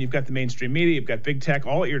are. And when you've got the mainstream media, you've got big tech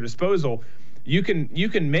all at your disposal, you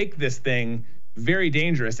can make this thing very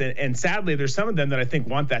dangerous. And sadly, there's some of them that I think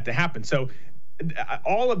want that to happen. So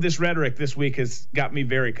all of this rhetoric this week has got me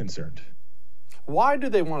very concerned. Why do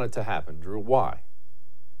they want it to happen, Drew? Why?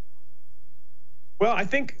 Well, I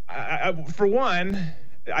think, for one,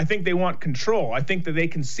 I think they want control. I think that they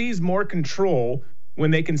can seize more control when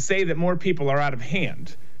they can say that more people are out of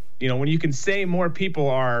hand. You know, when you can say more people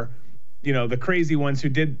are, you know, the crazy ones who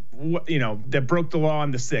did, you know, that broke the law on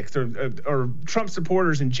the 6th, or Trump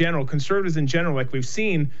supporters in general, conservatives in general, like we've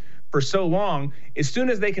seen for so long, as soon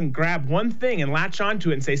as they can grab one thing and latch onto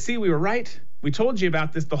it and say, see, we were right. We told you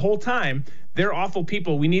about this the whole time. They're awful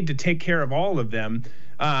people. We need to take care of all of them.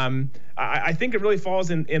 I think it really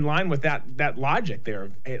falls in line with that logic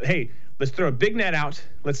there. Hey, let's throw a big net out.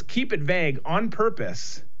 Let's keep it vague on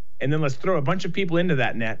purpose. And then let's throw a bunch of people into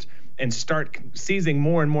that net and start seizing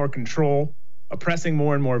more and more control, oppressing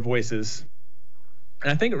more and more voices.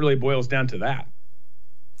 And I think it really boils down to that.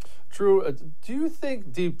 Drew, do you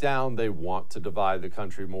think deep down they want to divide the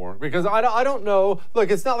country more? Because I don't know. Look,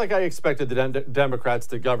 it's not like I expected the Democrats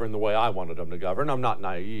to govern the way I wanted them to govern. I'm not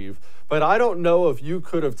naive. But I don't know if you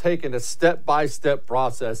could have taken a step-by-step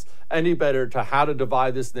process any better to how to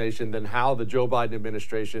divide this nation than how the Joe Biden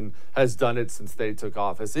administration has done it since they took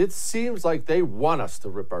office. It seems like they want us to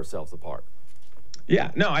rip ourselves apart.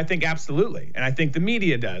 Yeah, no, I think absolutely. And I think the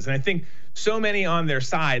media does. And I think so many on their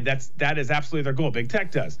side, that is absolutely their goal. Big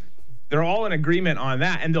tech does. They're all in agreement on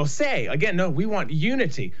that. And they'll say, again, no, we want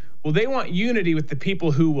unity. Well, they want unity with the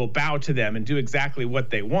people who will bow to them and do exactly what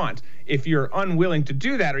they want. If you're unwilling to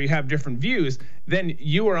do that or you have different views, then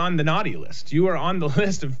you are on the naughty list. You are on the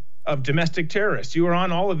list of domestic terrorists. You are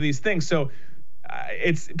on all of these things. So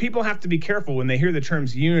people have to be careful when they hear the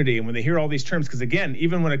terms unity and when they hear all these terms, because again,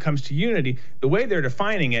 even when it comes to unity, the way they're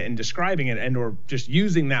defining it and describing it and or just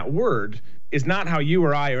using that word is not how you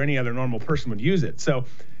or I or any other normal person would use it. So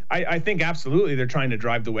I think absolutely they're trying to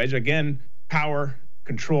drive the wedge. Again, power,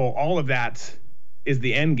 control, all of that is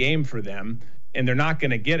the end game for them, and they're not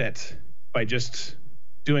going to get it by just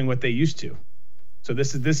doing what they used to. So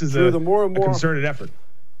this is a concerted effort.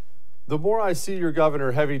 The more I see your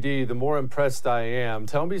governor, Heavy D, the more impressed I am.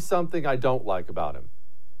 Tell me something I don't like about him.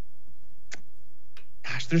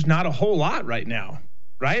 Gosh, there's not a whole lot right now,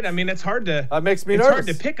 right? I mean, it's hard to. That makes me nervous. It's hard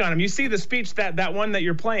to pick on him. You see the speech that one that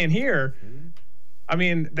you're playing here. I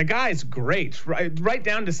mean, the guy's great, right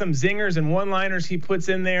down to some zingers and one-liners he puts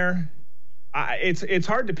in there. it's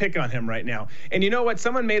hard to pick on him right now. And you know what?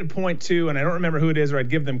 Someone made a point too, and I don't remember who it is, or I'd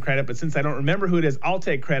give them credit. But since I don't remember who it is, I'll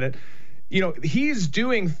take credit. He's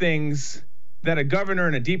doing things that a governor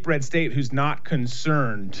in a deep red state who's not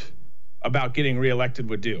concerned about getting reelected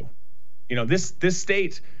would do. This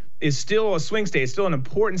state is still a swing state. It's still an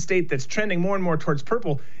important state that's trending more and more towards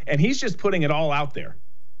purple, and he's just putting it all out there.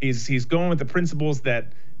 He's going with the principles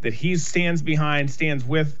that he stands behind, stands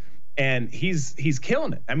with, and he's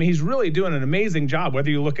killing it. I mean, he's really doing an amazing job.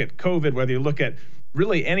 Whether you look at COVID, whether you look at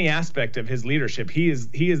really any aspect of his leadership, he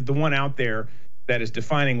is the one out there that is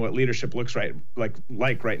defining what leadership looks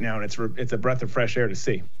like right now, and it's a breath of fresh air to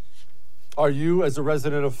see. Are you, as a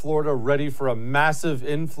resident of Florida, ready for a massive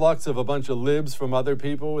influx of a bunch of libs from other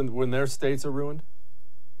people when their states are ruined?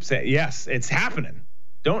 Yes, it's happening.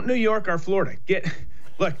 Don't New York or Florida.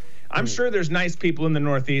 Look, I'm sure there's nice people in the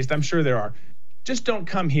Northeast. I'm sure there are. Just don't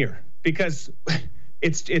come here, because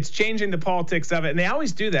it's changing the politics of it. And they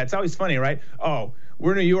always do that. It's always funny, right? Oh,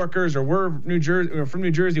 we're New Yorkers, or we're from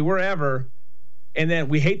New Jersey, wherever. And then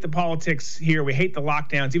we hate the politics here. We hate the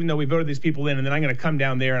lockdowns, even though we voted these people in. And then I'm going to come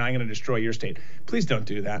down there and I'm going to destroy your state. Please don't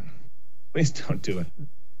do that. Please don't do it.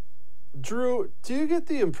 Drew, do you get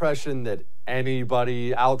the impression that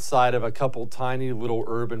anybody outside of a couple tiny little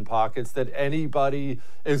urban pockets, that anybody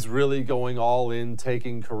is really going all in,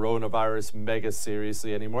 taking coronavirus mega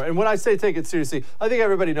seriously anymore? And when I say take it seriously, I think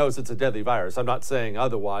everybody knows it's a deadly virus. I'm not saying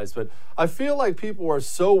otherwise, but I feel like people are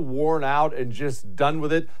so worn out and just done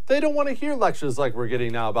with it. They don't want to hear lectures like we're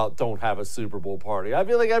getting now about don't have a Super Bowl party. I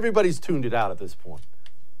feel like everybody's tuned it out at this point.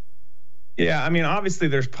 Yeah, I mean, obviously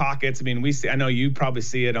there's pockets. I mean, I know you probably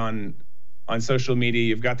see it on social media.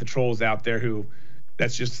 You've got the trolls out there who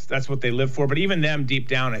that's what they live for. But even them deep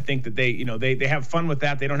down, I think that they have fun with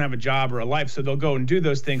that. They don't have a job or a life, so they'll go and do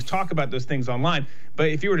those things, talk about those things online. But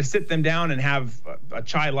if you were to sit them down and have a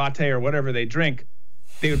chai latte or whatever they drink,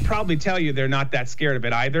 they would probably tell you they're not that scared of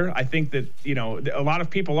it either. I think that, a lot of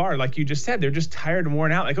people are, like you just said, they're just tired and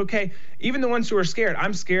worn out. Like, okay, even the ones who are scared,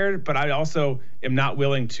 I'm scared, but I also am not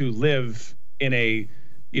willing to live in a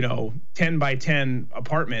 10 by 10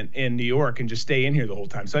 apartment in New York and just stay in here the whole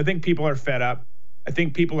time. So I think people are fed up. I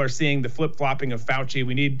think people are seeing the flip-flopping of Fauci.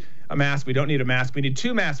 We need a mask. We don't need a mask. We need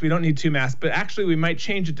 2 masks. We don't need 2 masks. But actually, we might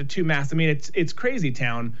change it to 2 masks. I mean, it's crazy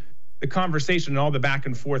town, the conversation and all the back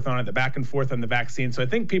and forth on it, the back and forth on the vaccine. So I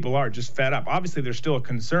think people are just fed up. Obviously, there's still a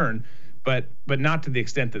concern, but not to the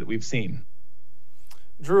extent that we've seen.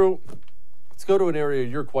 Drew, let's go to an area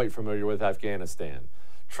you're quite familiar with, Afghanistan.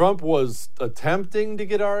 Trump was attempting to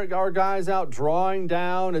get our guys out, drawing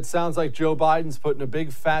down. It sounds like Joe Biden's putting a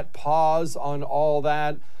big fat pause on all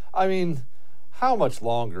that. I mean, how much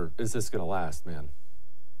longer is this going to last, man?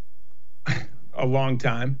 A long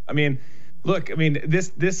time. I mean, look. I mean,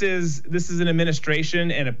 this is an administration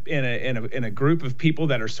and a group of people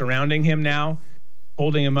that are surrounding him now,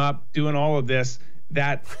 holding him up, doing all of this.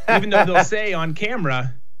 That even though they'll say on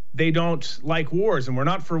camera they don't like wars and we're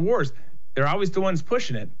not for wars, they're always the ones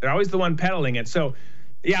pushing it. They're always the one peddling it. So,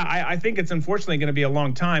 yeah, I think it's unfortunately going to be a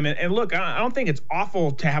long time. And look, I don't think it's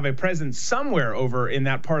awful to have a presence somewhere over in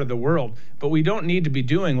that part of the world, but we don't need to be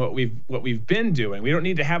doing what we've been doing. We don't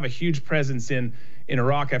need to have a huge presence in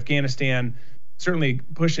Iraq, Afghanistan, certainly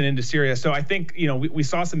pushing into Syria. So I think, we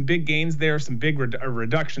saw some big gains there, some big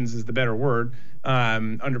reductions is the better word,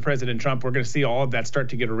 under President Trump. We're going to see all of that start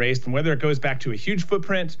to get erased. And whether it goes back to a huge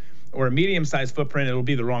footprint or a medium-sized footprint, it'll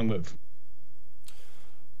be the wrong move.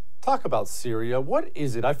 Talk about Syria. What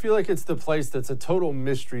is it? I feel like it's the place that's a total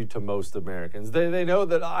mystery to most Americans. They know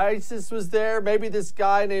that ISIS was there, maybe this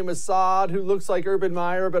guy named Assad who looks like Urban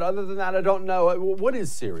Meyer, but other than that, I don't know. What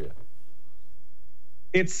is Syria?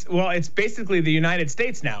 It's basically the United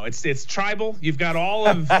States now. It's tribal. You've got all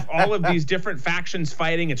of these different factions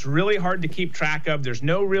fighting. It's really hard to keep track of. There's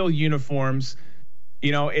no real uniforms.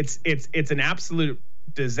 It's an absolute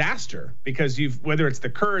disaster because whether it's the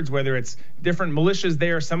Kurds, whether it's different militias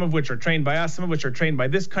there, some of which are trained by us, some of which are trained by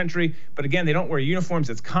this country, but again, they don't wear uniforms.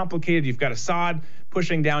 It's complicated. You've got Assad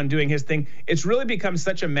pushing down, doing his thing. It's really become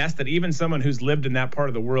such a mess that even someone who's lived in that part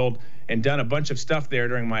of the world and done a bunch of stuff there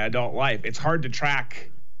during my adult life, it's hard to track.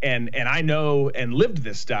 And I know and lived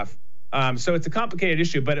this stuff. So it's a complicated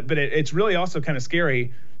issue, but it's really also kind of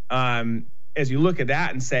scary as you look at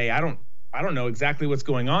that and say, I don't know exactly what's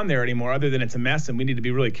going on there anymore, other than it's a mess and we need to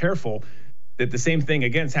be really careful that the same thing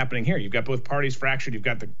again is happening here. You've got both parties fractured. You've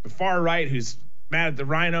got the far right who's mad at the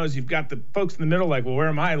rhinos. You've got the folks in the middle like, well, where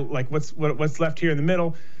am I? Like, what's left here in the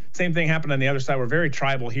middle? Same thing happened on the other side. We're very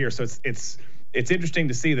tribal here, so it's interesting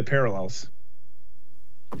to see the parallels.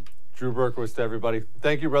 Drew Berkowitz to everybody.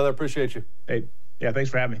 Thank you, brother. Appreciate you. Hey, yeah, thanks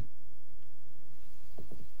for having me.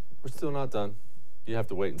 we're still not done. You have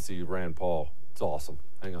to wait and see Rand Paul. It's awesome.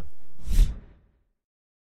 Hang on.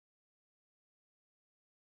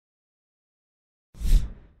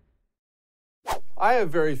 I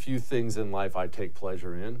have very few things in life I take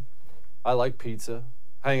pleasure in. I like pizza,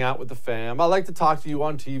 hang out with the fam. I like to talk to you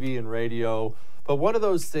on TV and radio. But one of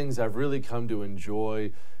those things I've really come to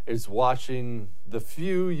enjoy is watching the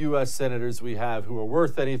few U.S. senators we have who are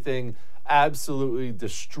worth anything absolutely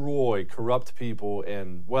destroy corrupt people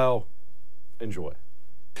and, well, enjoy.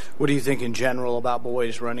 What do you think in general about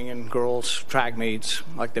boys running in girls' track meets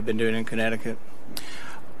like they've been doing in Connecticut?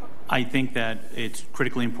 I think that it's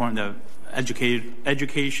critically important that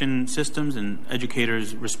education systems and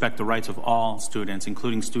educators respect the rights of all students,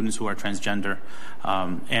 including students who are transgender,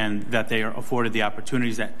 and that they are afforded the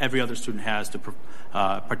opportunities that every other student has to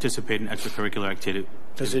participate in extracurricular activity.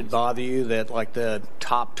 Does it bother you that like the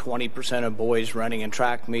top 20% of boys running in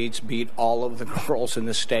track meets beat all of the girls in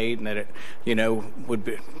the state, and that it, would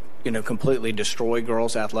be, completely destroy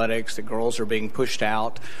girls' athletics? The girls are being pushed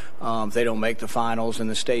out. They don't make the finals in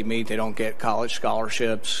the state meet. They don't get college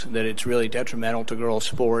scholarships, that it's really detrimental to girls'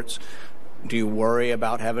 sports. Do you worry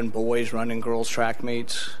about having boys running girls' track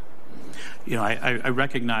meets? I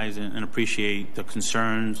recognize and appreciate the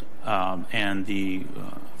concerns and the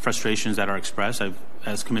frustrations that are expressed. I've,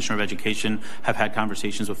 as Commissioner of Education, have had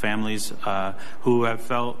conversations with families who have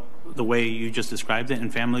felt the way you just described it,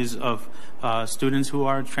 and families of students who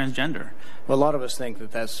are transgender. Well, a lot of us think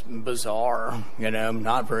that that's bizarre,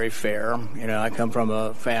 not very fair. I come from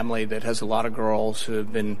a family that has a lot of girls who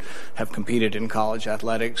have competed in college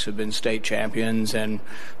athletics, have been state champions, and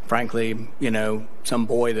frankly, some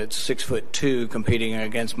boy that's 6'2" competing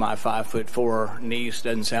against my 5'4" niece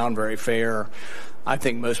doesn't sound very fair. I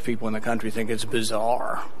think most people in the country think it's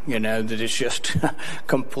bizarre, that it's just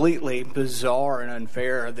completely bizarre and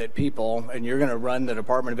unfair that people, and you're going to run the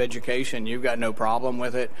Department of Education, you've got no problem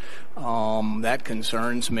with it. That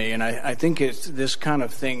concerns me, and I think this kind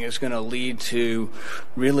of thing is going to lead to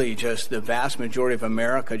really just the vast majority of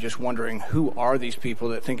America just wondering, who are these people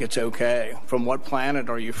that think it's okay? From what planet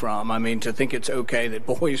are you from? I mean, to think it's okay that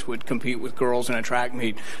boys would compete with girls in a track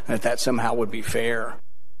meet, that somehow would be fair.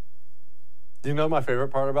 Do you know my favorite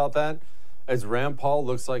part about that? Is Rand Paul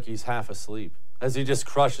looks like he's half asleep as he just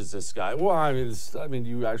crushes this guy. Well, I mean,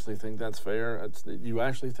 you actually think that's fair? You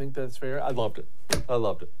actually think that's fair? I loved it. I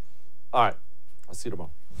loved it. All right. I'll see you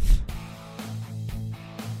tomorrow.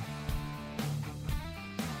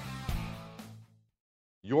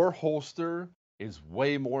 Your holster is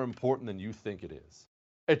way more important than you think it is.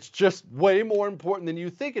 It's just way more important than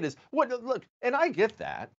you think it is. Look, and I get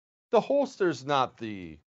that. The holster's not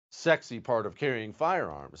the sexy part of carrying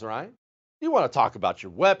firearms, right? You want to talk about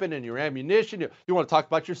your weapon and your ammunition. You want to talk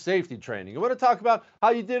about your safety training. You want to talk about how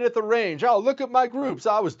you did at the range. Oh, look at my groups.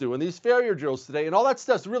 I was doing these failure drills today, and all that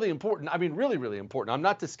stuff's really important. I mean, really, really important. I'm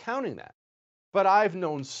not discounting that. But I've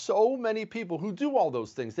known so many people who do all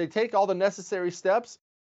those things. They take all the necessary steps,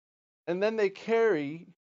 and then they carry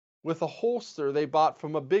with a holster they bought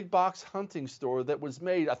from a big box hunting store that was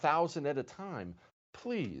made 1,000 at a time.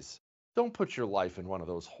 Please. Don't put your life in one of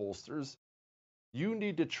those holsters. You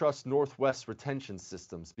need to trust Northwest Retention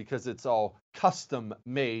Systems because it's all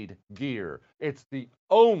custom-made gear. It's the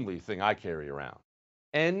only thing I carry around.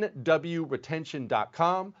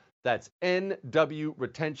 nwretention.com. That's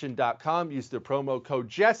nwretention.com. Use the promo code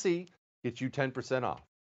Jesse. Get you 10% off.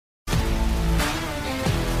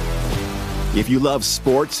 If you love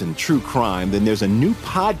sports and true crime, then there's a new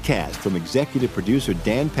podcast from executive producer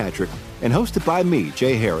Dan Patrick and hosted by me,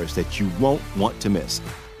 Jay Harris, that you won't want to miss.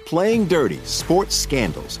 Playing Dirty: Sports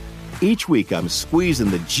Scandals. Each week, I'm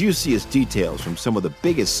squeezing the juiciest details from some of the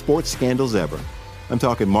biggest sports scandals ever. I'm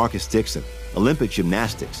talking Marcus Dixon, Olympic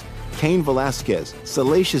gymnastics, Cain Velasquez,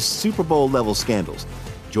 salacious Super Bowl-level scandals.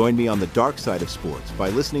 Join me on the dark side of sports by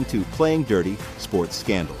listening to Playing Dirty: Sports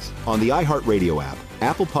Scandals on the iHeartRadio app,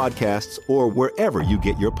 Apple Podcasts, or wherever you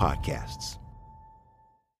get your podcasts.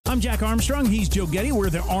 I'm Jack Armstrong. He's Joe Getty. We're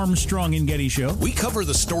the Armstrong and Getty Show. We cover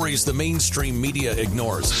the stories the mainstream media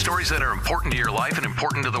ignores. Stories that are important to your life and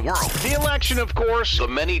important to the world. The election, of course. The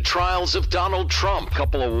many trials of Donald Trump.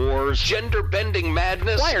 Couple of wars. Gender-bending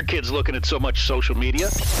madness. Why are kids looking at so much social media?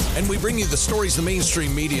 And we bring you the stories the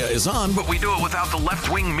mainstream media is on, but we do it without the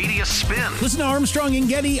left-wing media spin. Listen to Armstrong and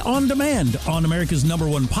Getty on demand on America's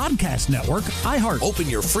 #1 podcast network, iHeart. Open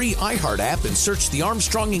your free iHeart app and search the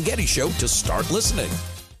Armstrong and Getty Show to start listening.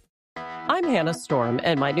 I'm Hannah Storm,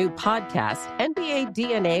 and my new podcast, NBA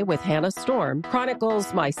DNA with Hannah Storm,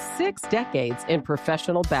 chronicles my 6 decades in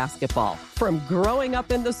professional basketball. From growing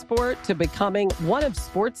up in the sport to becoming one of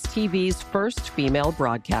sports TV's first female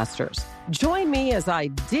broadcasters. Join me as I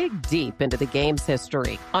dig deep into the game's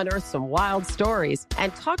history, unearth some wild stories,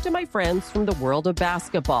 and talk to my friends from the world of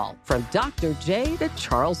basketball, from Dr. J to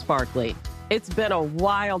Charles Barkley. It's been a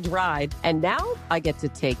wild ride, and now I get to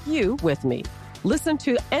take you with me. Listen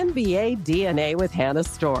to NBA DNA with Hannah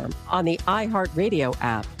Storm on the iHeartRadio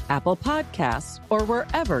app, Apple Podcasts, or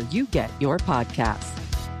wherever you get your podcasts.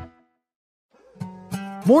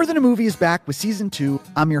 More Than a Movie is back with Season 2.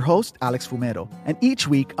 I'm your host, Alex Fumero, and each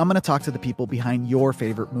week I'm going to talk to the people behind your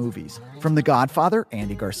favorite movies. From The Godfather,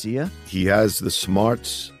 Andy Garcia. He has the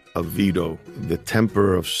smarts of Vito, the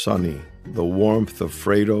temper of Sonny, the warmth of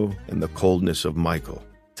Fredo, and the coldness of Michael.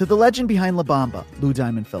 To the legend behind La Bamba, Lou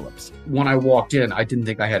Diamond Phillips. When I walked in, I didn't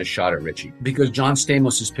think I had a shot at Richie because John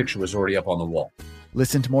Stamos' picture was already up on the wall.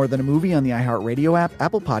 Listen to More Than a Movie on the iHeartRadio app,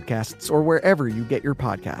 Apple Podcasts, or wherever you get your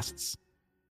podcasts.